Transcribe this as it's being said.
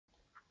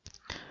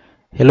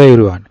Hello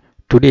everyone.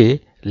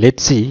 Today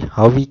let's see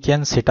how we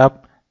can set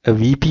up a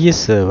VPS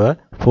server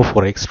for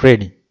forex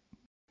trading.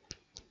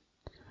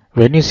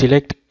 When you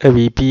select a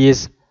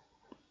VPS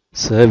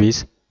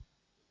service,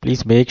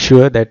 please make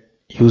sure that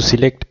you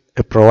select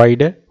a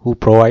provider who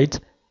provides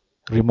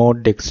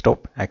remote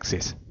desktop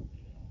access.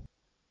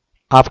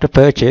 After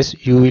purchase,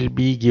 you will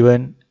be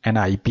given an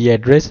IP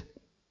address,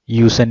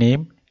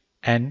 username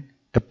and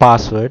a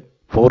password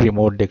for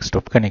remote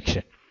desktop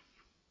connection.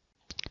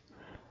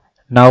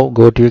 Now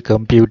go to your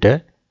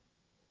computer,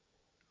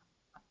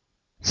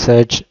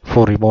 search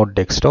for remote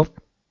desktop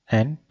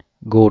and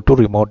go to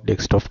remote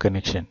desktop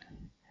connection.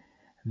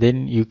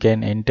 Then you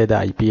can enter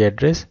the IP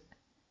address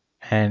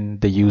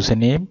and the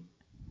username,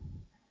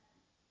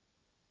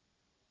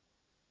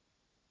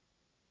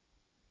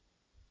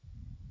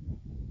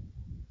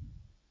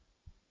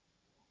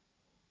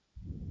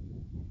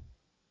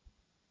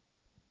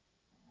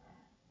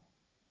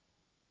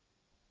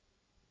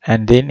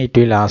 and then it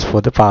will ask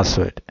for the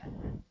password.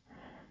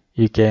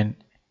 You can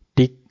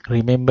tick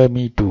remember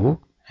me too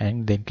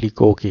and then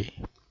click OK.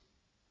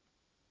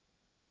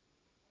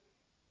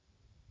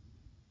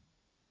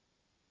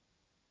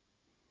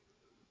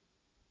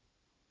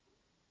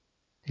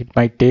 It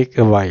might take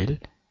a while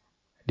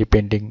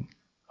depending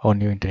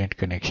on your internet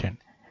connection.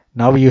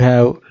 Now you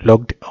have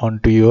logged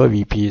onto your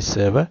VPS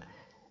server.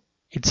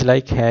 It's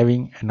like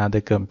having another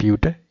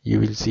computer.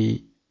 You will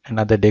see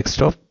another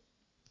desktop.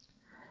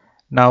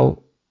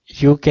 Now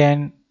you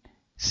can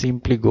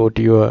simply go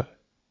to your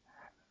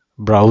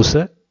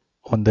browser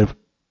on the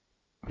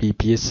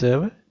VPS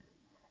server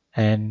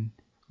and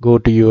go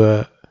to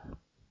your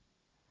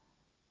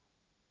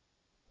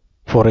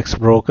forex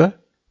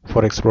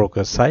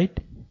broker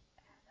site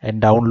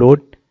and download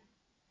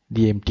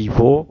the MT4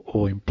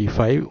 or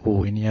MT5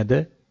 or any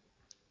other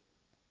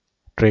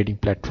trading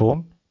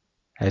platform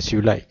as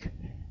you like.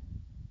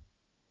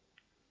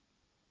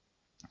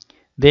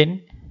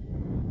 Then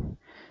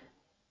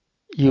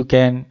you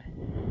can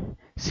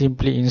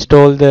simply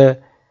install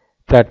the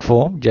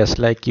platform just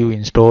like you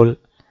install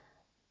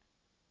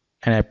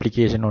an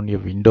application on your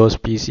Windows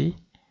PC,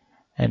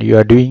 and you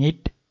are doing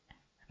it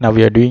now.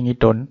 We are doing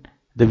it on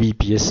the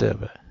VPS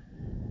server.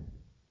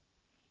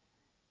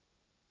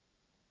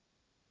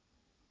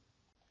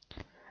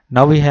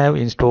 Now we have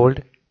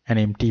installed an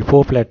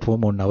MT4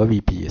 platform on our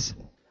VPS.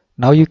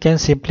 Now you can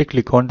simply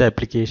click on the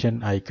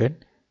application icon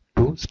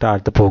to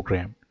start the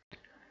program.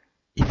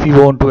 If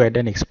you want to add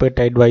an expert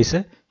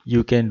advisor,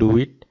 you can do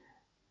it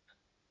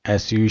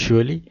as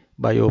usually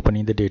by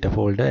opening the data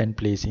folder and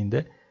placing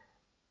the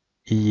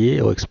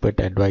EA or expert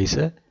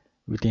advisor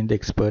within the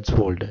experts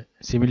folder.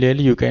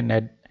 Similarly, you can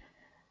add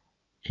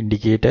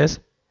indicators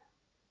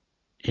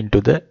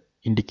into the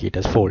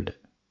indicators folder.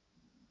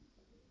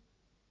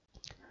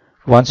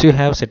 Once you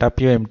have set up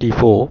your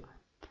MT4,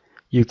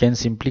 you can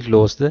simply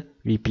close the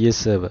VPS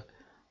server.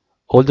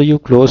 Although you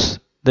close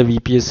the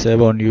VPS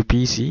server on your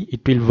PC,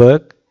 it will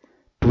work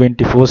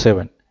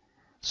 24/7.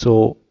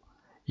 So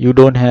you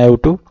don't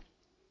have to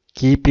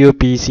keep your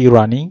PC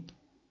running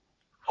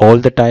all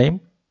the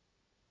time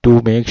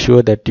to make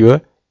sure that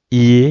your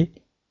EA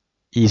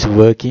is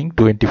working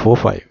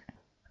 24/5.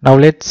 Now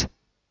let's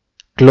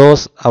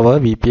close our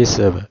VPS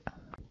server.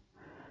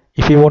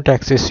 If you want to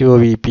access your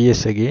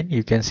VPS again,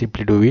 you can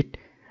simply do it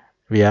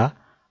via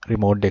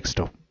remote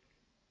desktop.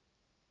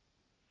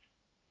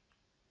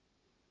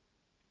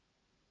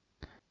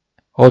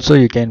 Also,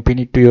 you can pin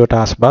it to your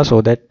taskbar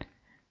so that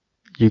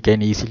you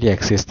can easily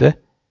access the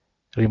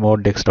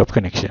remote desktop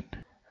connection.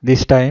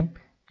 This time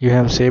you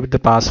have saved the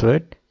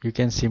password. You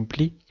can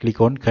simply click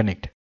on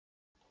connect.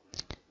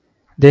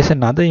 There's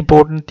another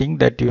important thing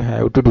that you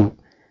have to do,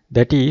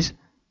 that is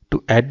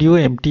to add your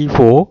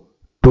MT4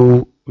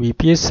 to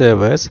VPS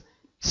servers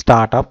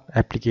startup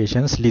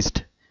applications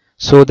list,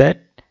 so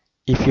that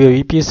if your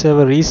VPS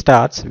server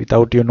restarts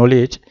without your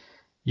knowledge,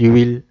 you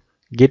will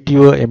get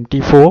your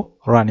MT4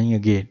 running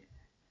again.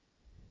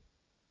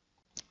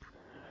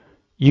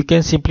 You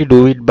can simply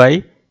do it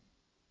by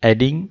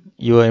adding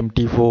your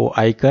MT4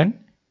 icon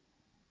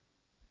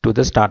to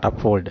the startup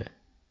folder.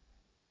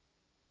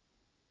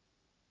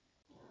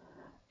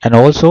 And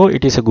also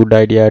it is a good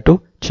idea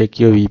to check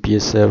your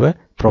VPS server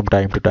from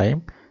time to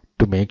time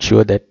to make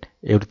sure that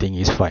everything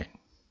is fine.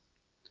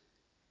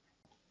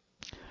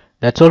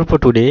 That's all for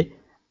today,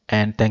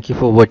 and thank you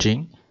for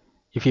watching.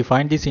 If you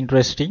find this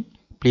interesting,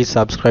 please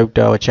subscribe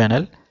to our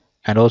channel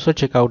and also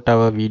check out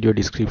our video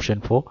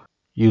description for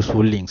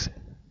useful links.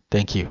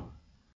 Thank you.